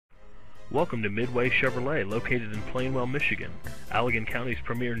Welcome to Midway Chevrolet, located in Plainwell, Michigan, Allegan County's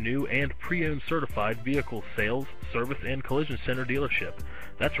premier new and pre-owned certified vehicle sales, service, and collision center dealership.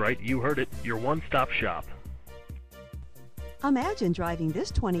 That's right, you heard it, your one-stop shop. Imagine driving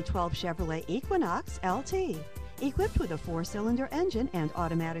this 2012 Chevrolet Equinox LT, equipped with a 4-cylinder engine and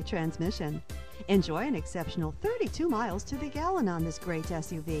automatic transmission. Enjoy an exceptional 32 miles to the gallon on this great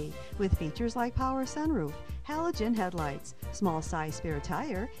SUV, with features like power sunroof, halogen headlights, small size spare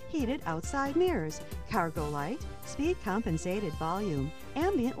tire, heated outside mirrors, cargo light, speed compensated volume,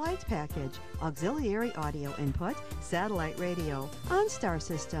 ambient lights package, auxiliary audio input, satellite radio, OnStar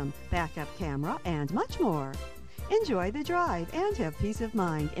system, backup camera, and much more. Enjoy the drive and have peace of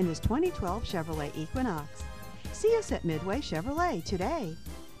mind in this 2012 Chevrolet Equinox. See us at Midway Chevrolet today.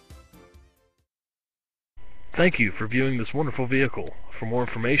 Thank you for viewing this wonderful vehicle. For more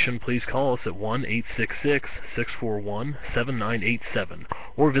information, please call us at 1-866-641-7987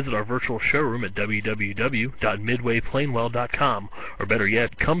 or visit our virtual showroom at www.midwayplainwell.com, or better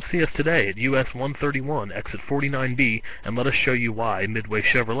yet, come see us today at US 131 exit 49B and let us show you why Midway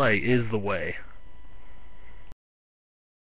Chevrolet is the way.